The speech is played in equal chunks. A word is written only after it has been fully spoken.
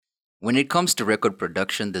When it comes to record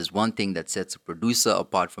production, there's one thing that sets a producer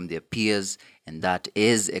apart from their peers, and that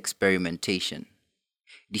is experimentation.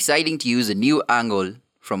 Deciding to use a new angle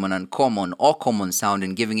from an uncommon or common sound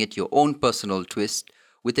and giving it your own personal twist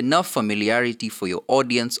with enough familiarity for your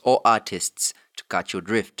audience or artists to catch your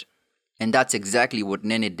drift. And that's exactly what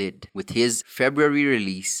Nene did with his February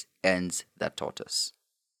release, Ends, that taught us.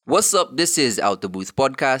 What's up? This is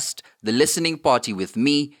Otbpodke, the listening party with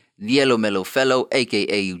me, the Yellow Mellow Fellow,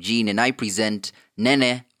 aka Eugene, and I present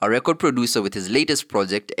Nene, a record producer with his latest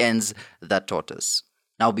project, Ends, that taught us.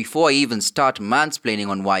 Now, before I even start mansplaining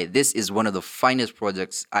on why this is one of the finest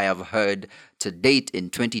projects I have heard to date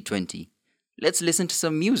in 2020, let's listen to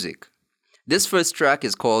some music. This first track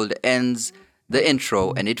is called Ends, the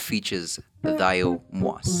intro, and it features Thayu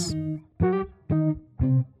Mwas.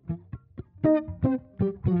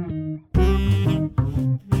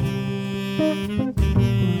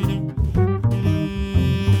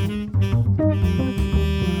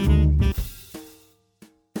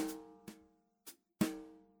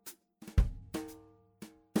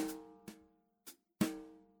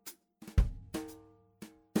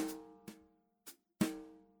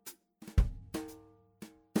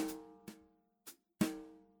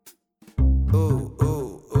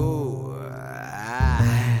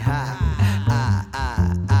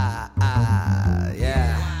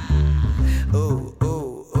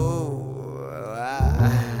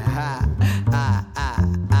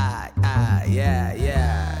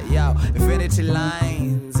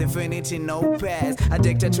 Infinity notepads,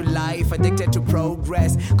 addicted to life, addicted to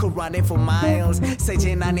progress, could running for miles,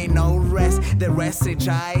 saying I need no rest, the rest it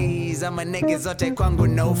tries, I'm a nigga zote kwangu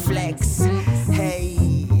no flex, hey,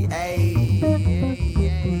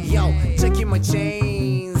 yo, checking my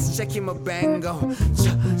chains, checking my bango,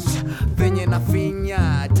 venye na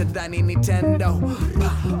finya, tadani Nintendo,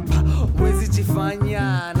 wezi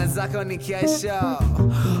jifanya, nazaka ni kesho,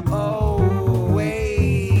 oh,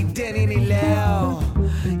 wait, deni ni leo.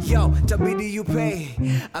 Yo, tabidi you pay,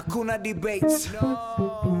 hakuna debate.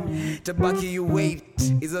 No. Tabaki you wait,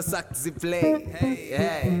 is a saxy play.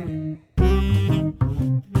 Hey.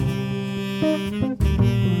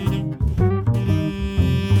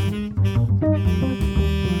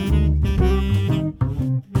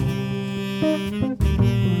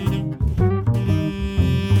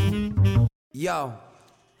 Yo,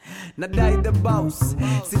 na die the boss,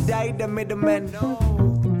 si die the middleman.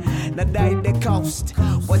 Na die the coast,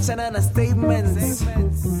 wachana na statements.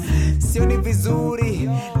 Sioni vizuri,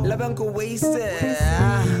 labda nko wasted.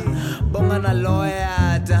 Bonga na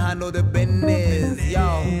lawyer to handle the business.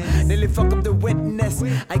 Yo, nearly fuck up the witness,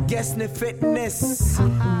 I guess ne fitness.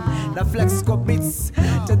 Na flex ko beats,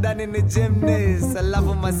 to done in the gymnast. I love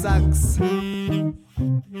all my socks.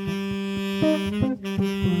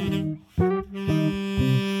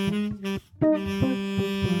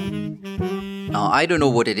 Now, I don't know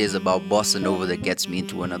what it is about bossa nova that gets me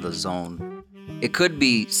into another zone. It could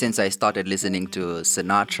be since I started listening to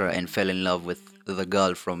Sinatra and fell in love with the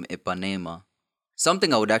girl from Ipanema.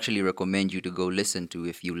 Something I would actually recommend you to go listen to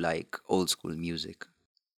if you like old school music.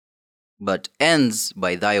 But Ends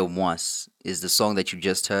by Thayu Mwas is the song that you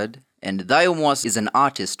just heard. And Thayu Mwas is an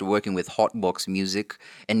artist working with Hotbox Music.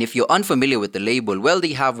 And if you're unfamiliar with the label, well,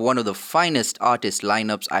 they have one of the finest artist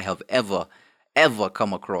lineups I have ever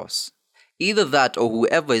come across. Either that or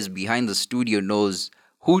whoever is behind the studio knows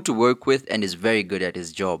who to work with and is very good at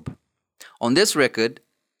his job. On this record,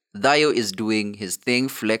 Thayu is doing his thing,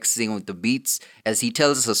 flexing with the beats as he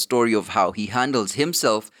tells us a story of how he handles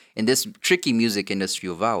himself in this tricky music industry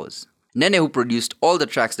of ours. Nene, who produced all the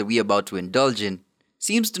tracks that we are about to indulge in,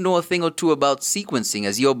 seems to know a thing or two about sequencing,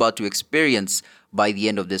 as you're about to experience by the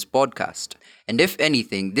end of this podcast. And if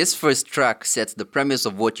anything, this first track sets the premise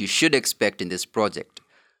of what you should expect in this project.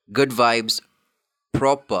 Good vibes,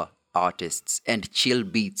 proper artists, and chill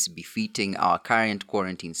beats befitting our current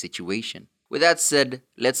quarantine situation. With that said,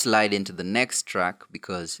 let's slide into the next track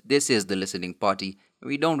because this is the listening party and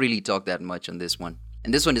we don't really talk that much on this one.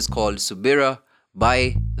 And this one is called Subira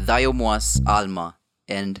by Thayu Mwas, Alma,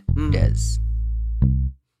 and Des.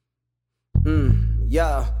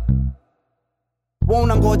 Yeah.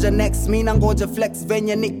 Won't ngoja next, mina ngoja flex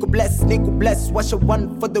venye niko bless washa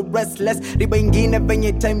one for the restless riba ingine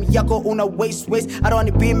venye time yako una waste I don't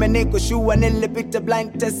wanna be me niko shua nilipita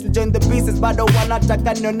blind test join the pieces bado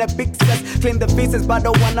wanataka nione big stress clean the pieces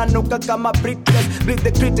bado wananuka kama brickles bleed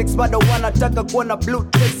the critics bado wanataka kuona blue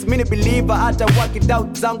text mini believer hata work it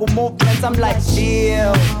out zangu movements I'm like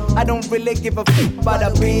chill I don't really give a fuck about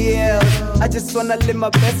a bill I just wanna live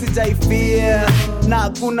my best I feel na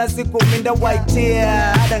kuna siku minda white tear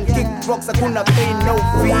I don't kick rocks, I couldn't pay no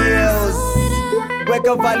bills.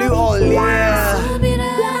 weka value all year.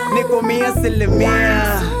 Niko mia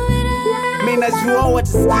asilimia, mina jua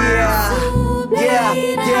watasikia. Yeah,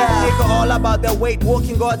 nigga, all about the weight.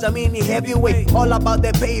 Walking gods, I mean heavyweight. All about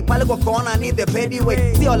the pay, pale kwa corner, need the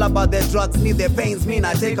pedyweight. See all about the drugs, need the pains, mean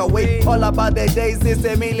I take away. All about the days, this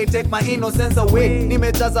mainly take my innocence away.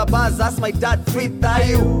 Nimejaza bars, that's my dad, free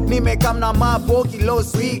Thayu. Nimekam na maboki, low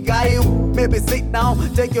sweet guy. Maybe sit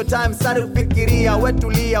down, take your time, saru fikiria.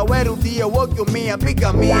 Wetulia, werudia, walk your mia,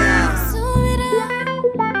 piga mia.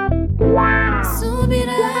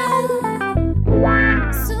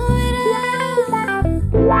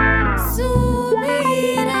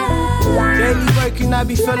 Daily working, I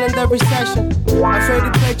be feeling the recession. Afraid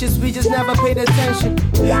of purchase, we just never paid attention.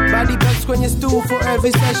 Body bags when you stool for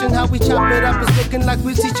every session. How we chop it up is looking like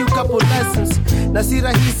we teach you couple lessons. Nasi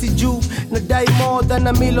rahisi juu, nadai more than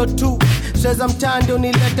a meal or two. Says I'm tando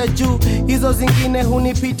nileta juu, hizo zingine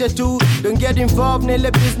hunipita tu. Don't get involved,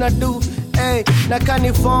 nile business do. Hey, na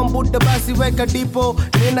kaniform buda basi weka dipo.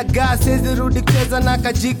 Nina gas, sezi rudi kucheza na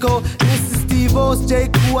kajiko. Nisi Steve-O, stay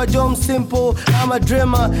kuwa jom simple. I'm a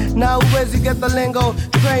dreamer, now uwezi get the lingo.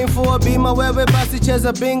 Praying for a beamer, wewe basi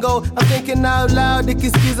cheza bingo. I'm thinking out loud,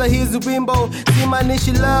 nikisikiza hizi wimbo.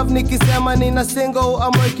 Simanishi love, nikisema nina single.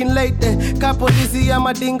 I'm working late, kapolisi ya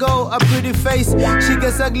madingo. A pretty face, she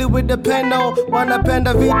gets ugly with the peno.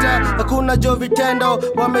 Wanapenda vita, hakuna jo vitendo.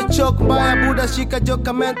 Wamechoke mbaya buda, shika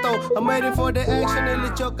joka mento. I'm waiting for the action,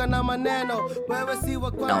 ilichoka na maneno. Wewe si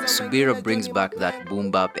wa kwanza. Now, Subira brings back that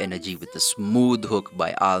boom bap energy with the smooth hook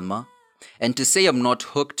by Alma. And to say I'm not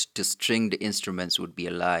hooked to stringed instruments would be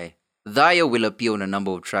a lie. Thayu will appear on a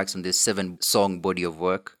number of tracks on this 7-song body of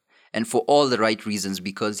work. And for all the right reasons,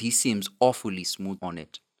 because he seems awfully smooth on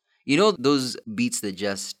it. You know those beats that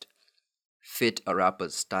just fit a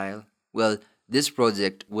rapper's style? Well, this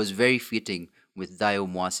project was very fitting with Thayu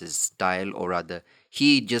Mwas' style, or rather,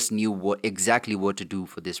 he just knew exactly what to do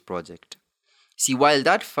for this project. See, while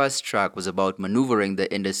that first track was about maneuvering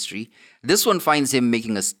the industry, this one finds him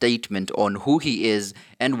making a statement on who he is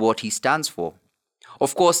and what he stands for.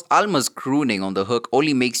 Of course, Alma's crooning on the hook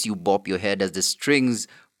only makes you bop your head as the strings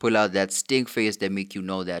pull out that stink face that make you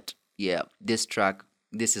know that, yeah, this track,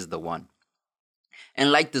 this is the one.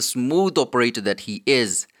 And like the smooth operator that he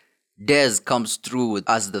is, Dez comes through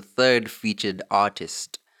as the third featured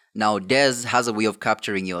artist. Now, Dez has a way of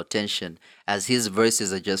capturing your attention, as his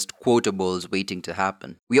verses are just quotables waiting to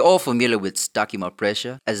happen. We're all familiar with Stuck in My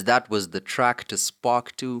Pressure, as that was the track to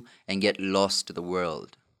spark to and get lost to the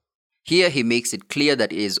world. Here, he makes it clear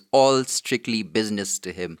that it is all strictly business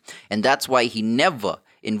to him, and that's why he never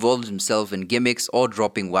involves himself in gimmicks or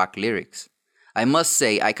dropping whack lyrics. I must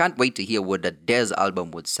say, I can't wait to hear what that Dez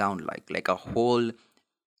album would sound like a whole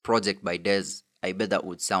project by Dez. I bet that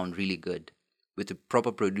would sound really good. With a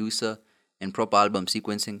proper producer and proper album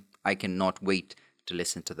sequencing, I cannot wait to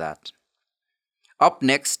listen to that. Up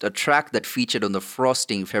next, a track that featured on the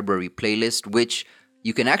Frosting February playlist, which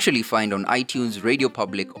you can actually find on iTunes, Radio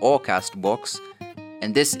Public, or Castbox.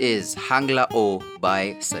 And this is Hangla O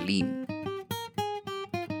by Salim.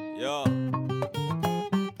 Yeah.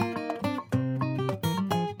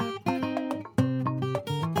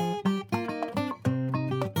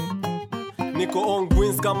 Niko on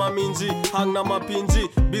gwins kama minji, hang na mapinji.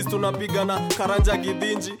 Biz tunapigana karanja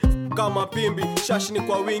gidinji kama pimbi, shashi ni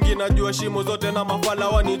kwa wingi, najua shimo zote na mafala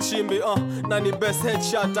wani chimbi. Na ni best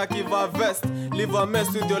headshot akiva vest. Live a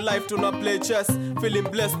mess with your life, tuna play chess. Feeling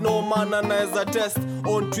blessed, no man anaeza test.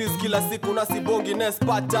 On trees kila siku na sibongi nest.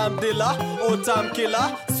 Part time dealer, old time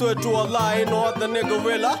killer. Swear to Allah, ain't no other nigga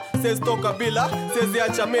willa. Says toka bila, says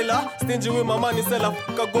yacha mila. Stingy with my money, sell a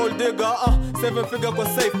fucka gold digger. 7 figure kwa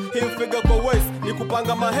safe, him figure kwa waist. Ni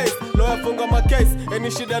kupanga ma haste, lawyer funga ma case. Any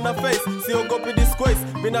shida na face, siogopi disgrace.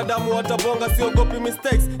 Binadamu watabonga, siogopi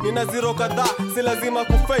mistakes. Nina zero kadhaa, si lazima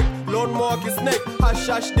kufake. Lone more kisnake,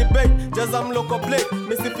 hash debate. Jaza mloko blake,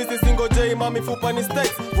 misifisi singo J, mami fupa ni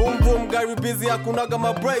stakes. Boom boom, gari busy, hakunaga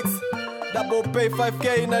ma breaks. Double pay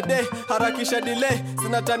 5k in a day, harakisha delay.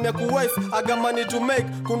 Sina time ya kuwaste, I got money to make.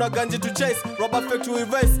 Kuna ganji to chase, rubber fake to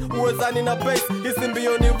erase. Uwezani na base, hisi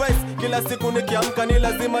mbio ni race. Kila siku nikiamka ni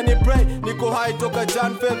lazima ni pray. Niko high toka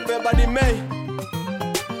Jan, February, May.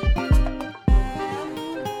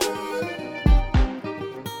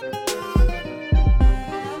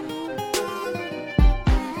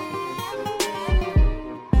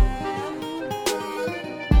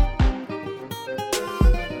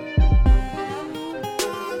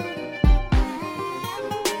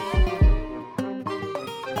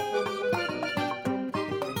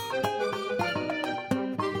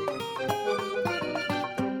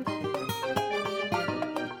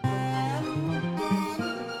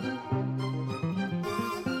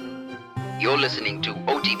 You're listening to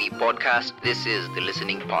Otbpodke. This is the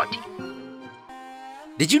listening party.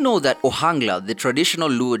 Did you know that Ohangla, the traditional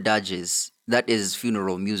Luo dages, that is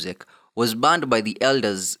funeral music, was banned by the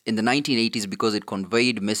elders in the 1980s because it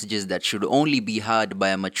conveyed messages that should only be heard by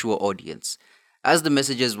a mature audience? As the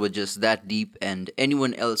messages were just that deep, and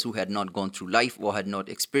anyone else who had not gone through life or had not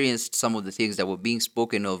experienced some of the things that were being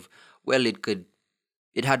spoken of, well, it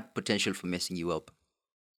had potential for messing you up.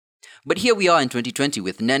 But here we are in 2020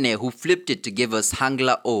 with Nene, who flipped it to give us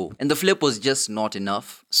Hangla O, and the flip was just not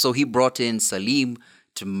enough, so he brought in Salim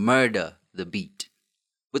to murder the beat.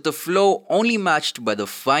 With a flow only matched by the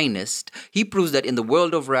finest, he proves that in the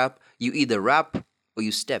world of rap, you either rap or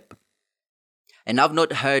you step. And I've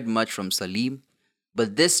not heard much from Salim,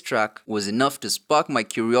 but this track was enough to spark my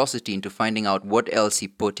curiosity into finding out what else he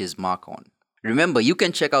put his mark on. Remember, you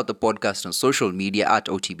can check out the podcast on social media at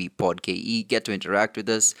Otbpodke. Get to interact with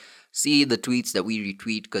us. See the tweets that we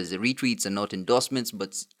retweet, because the retweets are not endorsements,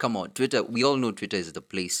 but come on, Twitter, we all know Twitter is the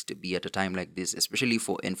place to be at a time like this, especially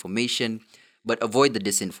for information, but avoid the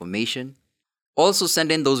disinformation. Also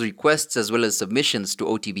send in those requests as well as submissions to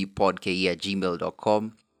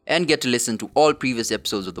otbpodke@gmail.com. And get to listen to all previous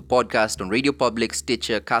episodes of the podcast on Radio Public,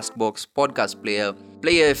 Stitcher, Castbox, Podcast Player,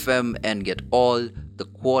 Player FM, and get all the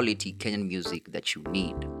quality Kenyan music that you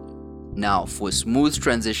need. Now, for a smooth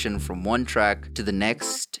transition from one track to the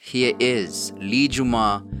next, here is Lee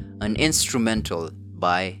Juma, an instrumental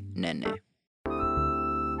by Nene.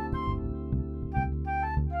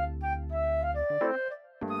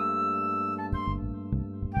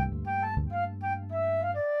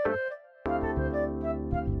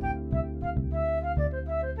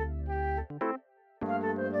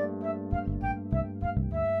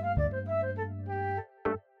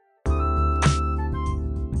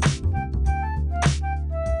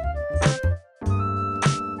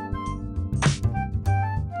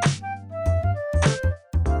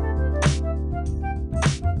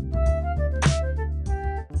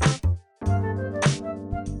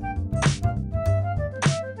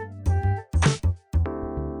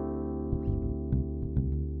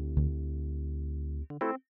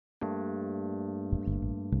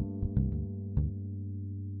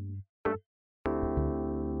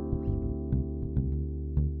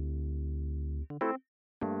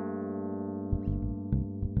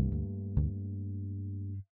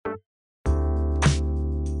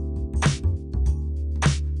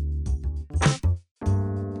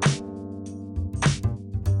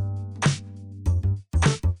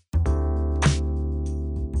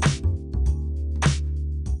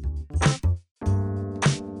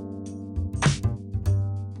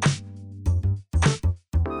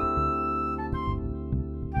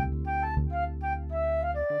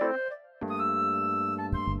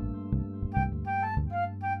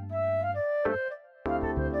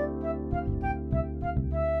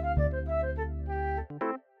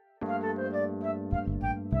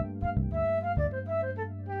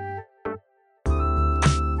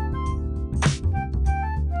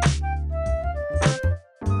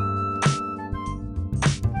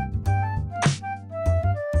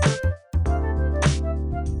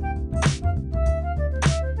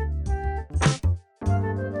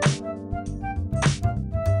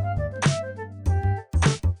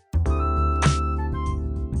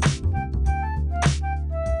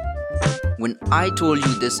 When I told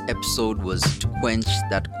you this episode was to quench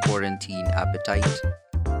that quarantine appetite,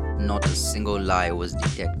 not a single lie was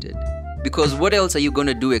detected. Because what else are you going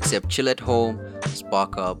to do except chill at home,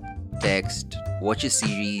 spark up, text, watch a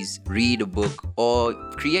series, read a book, or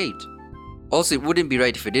create? Also, it wouldn't be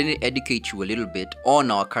right if I didn't educate you a little bit on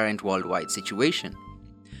our current worldwide situation.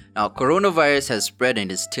 Now, coronavirus has spread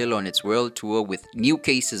and is still on its world tour, with new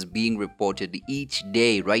cases being reported each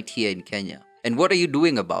day right here in Kenya. And what are you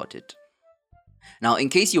doing about it? Now, in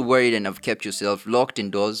case you're worried and have kept yourself locked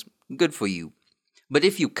indoors, good for you. But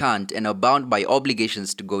if you can't and are bound by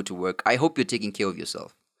obligations to go to work, I hope you're taking care of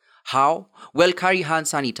yourself. How? Well, carry hand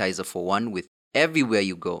sanitizer for one with everywhere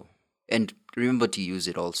you go. And remember to use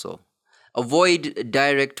it also. Avoid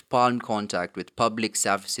direct palm contact with public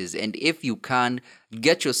surfaces, and if you can,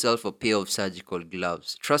 get yourself a pair of surgical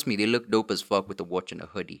gloves. Trust me, they look dope as fuck with a watch and a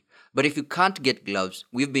hoodie. But if you can't get gloves,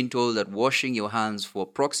 we've been told that washing your hands for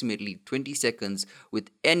approximately 20 seconds with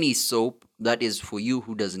any soap, that is for you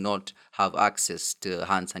who does not have access to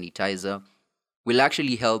hand sanitizer, will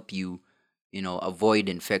actually help you, avoid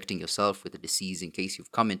infecting yourself with the disease in case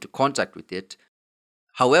you've come into contact with it.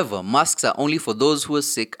 However, masks are only for those who are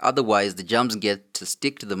sick, otherwise the germs get to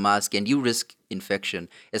stick to the mask and you risk infection,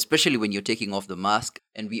 especially when you're taking off the mask.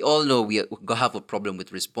 And we all know we have a problem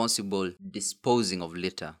with responsible disposing of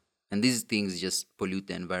litter. And these things just pollute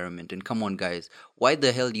the environment. And come on, guys, why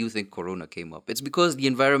the hell do you think Corona came up? It's because the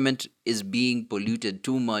environment is being polluted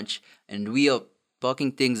too much, and we are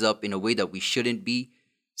fucking things up in a way that we shouldn't be.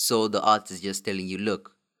 So the art is just telling you,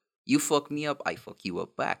 look, you fuck me up, I fuck you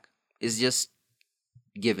up back. It's just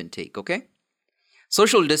give and take, okay?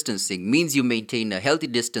 Social distancing means you maintain a healthy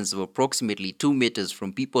distance of approximately 2 meters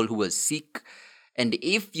from people who are sick. And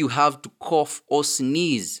if you have to cough or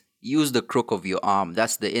sneeze, use the crook of your arm.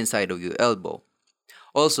 That's the inside of your elbow.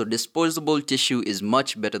 Also, disposable tissue is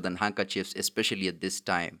much better than handkerchiefs, especially at this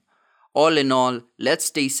time. All in all, let's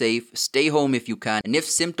stay safe, stay home if you can, and if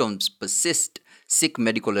symptoms persist, seek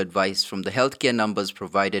medical advice from the healthcare numbers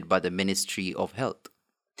provided by the Ministry of Health.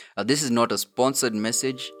 This is not a sponsored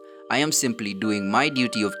message. I am simply doing my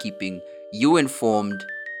duty of keeping you informed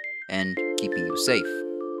and keeping you safe.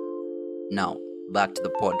 Now, back to the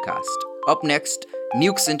podcast. Up next,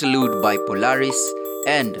 Nuke's Interlude by Polaris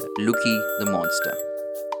and Luki the Monster.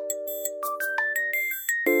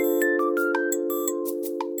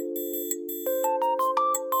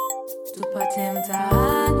 Tupate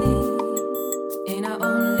mtaani in our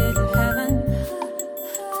own little heaven,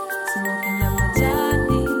 smoking the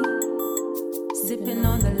majani, sipping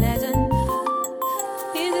on the legend.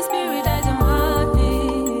 He's the spirit that you want me.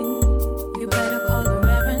 You better call the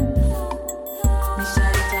reverend.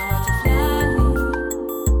 Nishaita watu flani,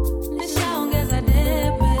 nishaongeza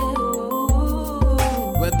debe.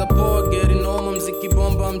 Otbpodke noma mziki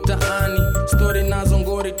bomba mtaani, story nazo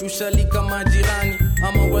ngori tushalika majirani.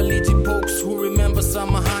 I'm a waliji pokes who remember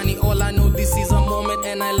samahani. All I know this is a moment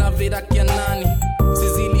and I love it akianani.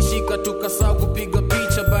 Sizilishika tukasau kupiga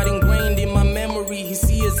picha, but ingrained in my memory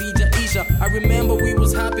hisia zijaisha. I remember we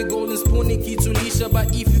was happy, golden spoon ikitulisha, but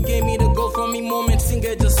if you gave me the go for me moment,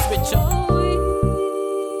 singe just switch up.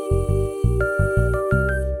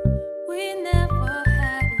 We never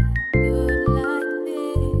had it good like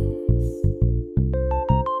this.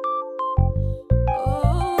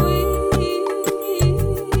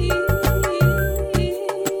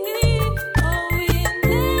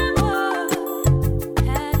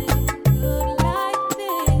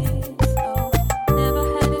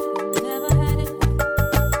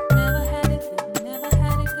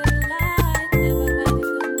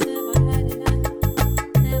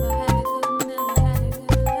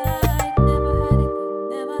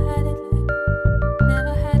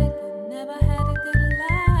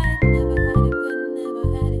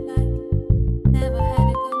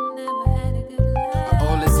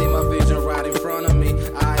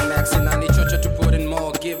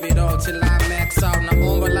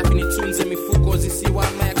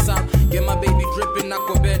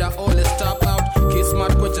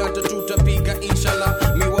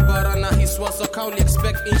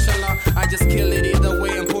 I just kill it either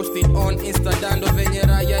way and post it on Insta. Dando venye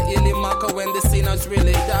raya ili maka when the scene is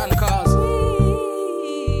really done. Cause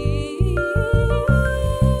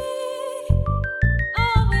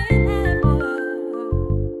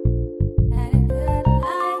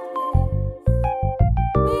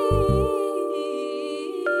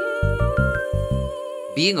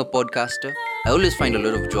being a podcaster, I always find a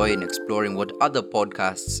lot of joy in exploring what other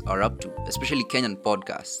podcasts are up to, especially Kenyan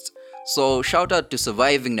podcasts. So shout out to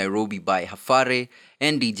Surviving Nairobi by Hafare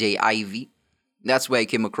and DJ Ivy. That's where I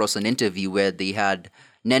came across an interview where they had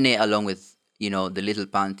Nene along with, the little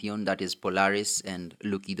pantheon, that is Polaris and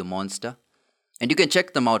Luki the Monster. And you can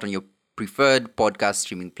check them out on your preferred podcast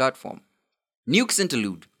streaming platform. Nuke's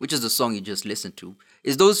Interlude, which is the song you just listened to,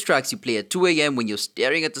 is those tracks you play at 2 a.m. when you're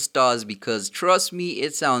staring at the stars, because trust me,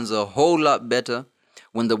 it sounds a whole lot better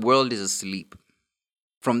when the world is asleep.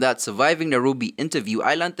 From that Surviving Nairobi interview,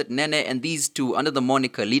 I learned that Nene and these two under the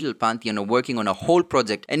moniker Little Pantheon are working on a whole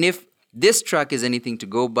project. And if this track is anything to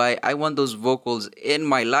go by, I want those vocals in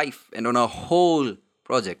my life and on a whole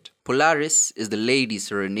project. Polaris is the lady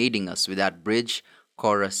serenading us with that bridge,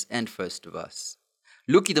 chorus, and first verse.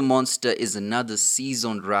 Luki the Monster is another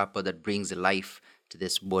seasoned rapper that brings life to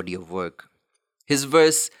this body of work. His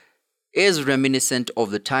verse is reminiscent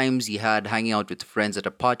of the times he had hanging out with friends at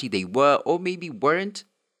a party they were or maybe weren't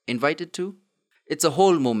invited to. It's a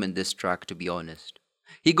whole moment, this track, to be honest.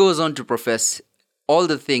 He goes on to profess all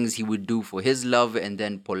the things he would do for his love, and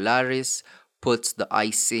then Polaris puts the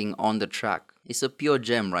icing on the track. It's a pure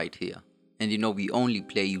gem right here. And we only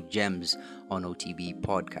play you gems on OTB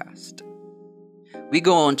Podcast. We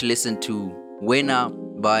go on to listen to Wena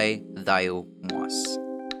by Thayu Mwas.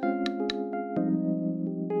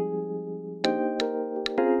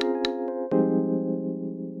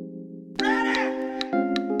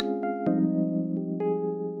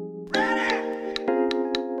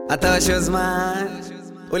 I thought she was mine.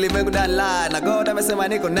 ulimwengu don't lie na God amesema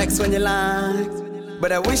niko next kwenye line.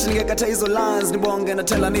 But I wish ningekata hizo lines nibonge na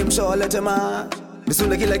tela nimsholete ma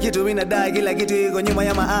Misunda kila kitu minadai kila kitu iko nyuma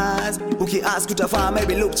ya my eyes. Ukiask utafaa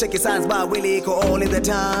maybe look check your signs but really iko all in the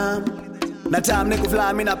time. Na time niko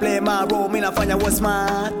fly mina play my role mina fanya what's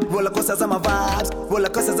mine. Roller coasters are my vibes.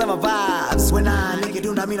 When I nigga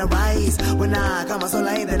do not mean a rise. When I come a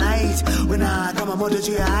solar in the night. When I come a motor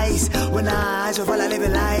to your eyes. When I show fall I live a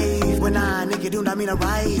life. When I nigga do not mean a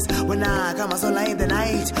rise. When I come a solar in the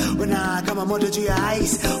night. When I come a motor to your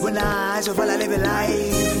eyes. When I show fall I live a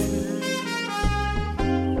life.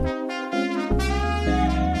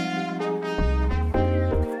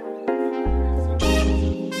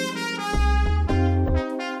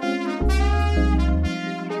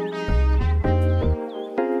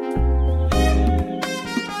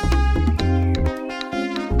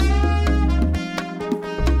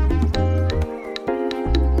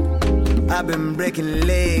 I've been breaking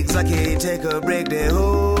legs, I can't take a break the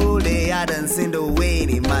whole day. I done seen the way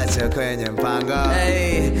ni macho kwenye mpanga.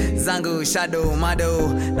 Hey, zangu shadow mado,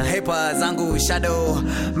 na hepa zangu shadow.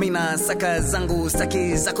 Mina saka zangu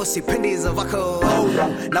staki zako sipendi za vako.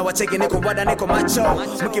 Na wacheki niko wada niko macho.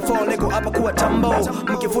 Mkifall niko hapa kuwa tambo.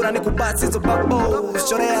 Mkifura niko basi zo babo.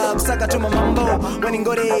 Chorea msaka tuma mambo. When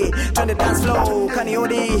ngori, twende dance flow.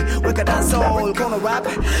 Kaniodi, weka dance hall. Kona rap,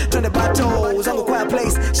 twende battle. Zangu quiet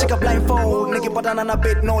place, shika blindfold. Nikipatana na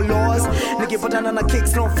beat no laws. Nikipatana na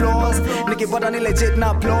kicks no flaws. Nikipatana ni legit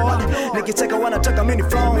na applaud. Nikicheka wanataka mini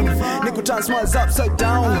phone. Nikuturn smiles upside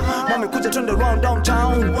down. Mami kuja twende round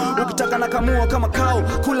downtown. Ukitaka na kamua kama cow.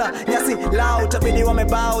 Kula nyasi lao. Tabidi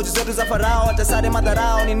wamebao. Jizetu za farao. Atasade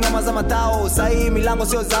madharao. Ni noma za matao. Sahi milango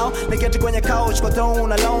sio zao. Niketi kwenye couch. Kwa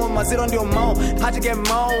throne alone. Maziro ndio mo. How to get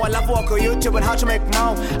mo. Alafu wako YouTube and how to make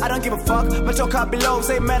mo. I don't give a fuck. But choka below.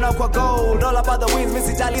 Say man up kwa gold. All about the wins.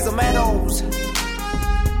 Missy Jali's a medals.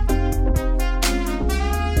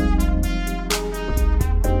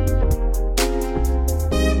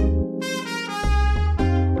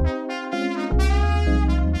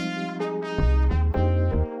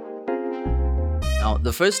 Now,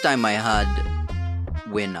 the first time I heard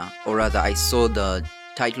Winner, or rather I saw the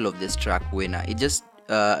title of this track, Winner, it just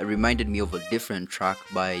reminded me of a different track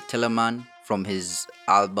by Telemann from his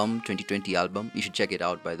album, 2020 album. You should check it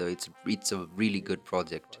out, by the way. It's a really good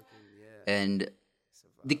project. And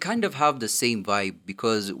they kind of have the same vibe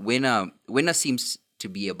because Winner seems to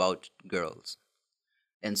be about girls.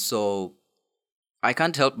 And so I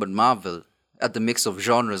can't help but marvel at the mix of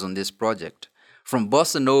genres on this project. From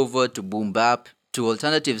bossa nova to boom bap to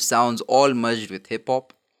alternative sounds all merged with hip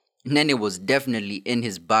hop, Nene was definitely in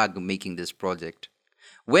his bag making this project.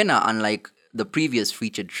 Winner, unlike the previous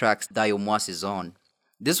featured tracks Thayu Mwas is on,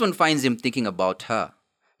 this one finds him thinking about her.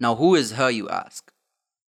 Now, who is her, you ask?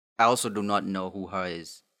 I also do not know who her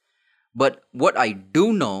is. But what I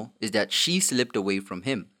do know is that she slipped away from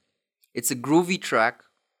him. It's a groovy track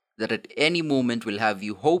that at any moment will have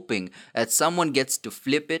you hoping that someone gets to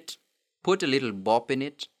flip it, put a little bop in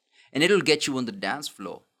it, and it'll get you on the dance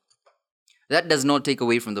floor. That does not take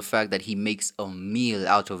away from the fact that he makes a meal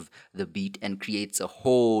out of the beat and creates a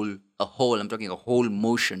whole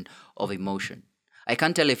motion of emotion. I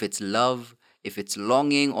can't tell if it's love, if it's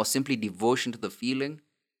longing, or simply devotion to the feeling.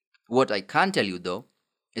 What I can tell you though,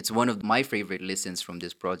 it's one of my favorite listens from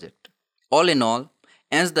this project. All in all,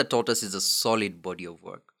 Ends the Tortoise is a solid body of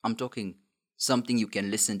work. I'm talking something you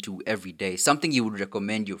can listen to every day, something you would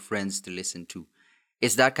recommend your friends to listen to.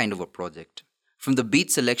 It's that kind of a project. From the beat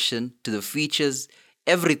selection to the features,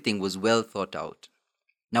 everything was well thought out.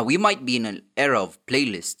 Now, we might be in an era of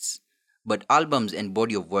playlists, but albums and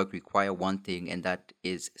body of work require one thing, and that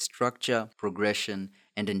is structure, progression,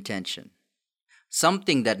 and intention.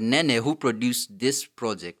 Something that Nene, who produced this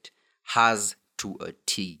project, has to a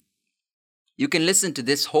T. You can listen to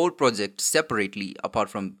this whole project separately, apart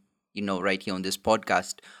from, right here on this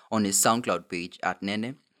podcast, on his SoundCloud page at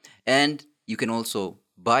Nene. And you can also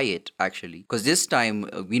buy it, actually, because this time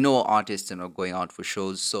we know artists are not going out for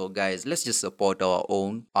shows. So guys, let's just support our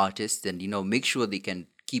own artists and make sure they can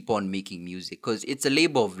keep on making music, because it's a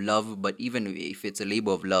labor of love. But even if it's a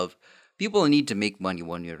labor of love, people need to make money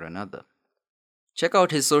one way or another. Check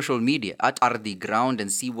out his social media at @RTheGround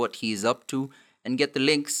and see what he is up to, and get the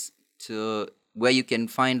links to where you can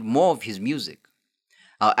find more of his music.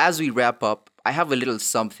 Now, as we wrap up, I have a little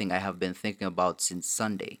something I have been thinking about since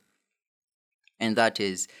Sunday. And that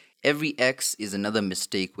is, every X is another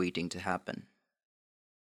mistake waiting to happen.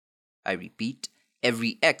 I repeat,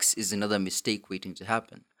 every X is another mistake waiting to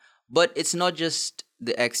happen. But it's not just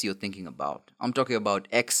the X you're thinking about. I'm talking about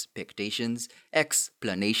expectations,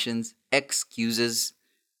 explanations, excuses,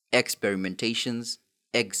 experimentations,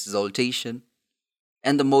 exaltation,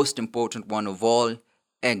 and the most important one of all,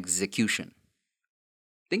 execution.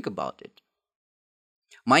 Think about it.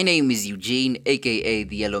 My name is Eugene, aka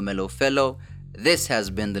the Yellow Mellow Fellow. This has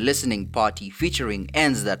been the listening party featuring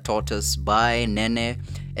Ends That Taught Us by Nene.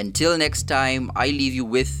 Until next time, I leave you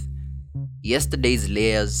with Yesterday's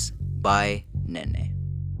Layers by Nene.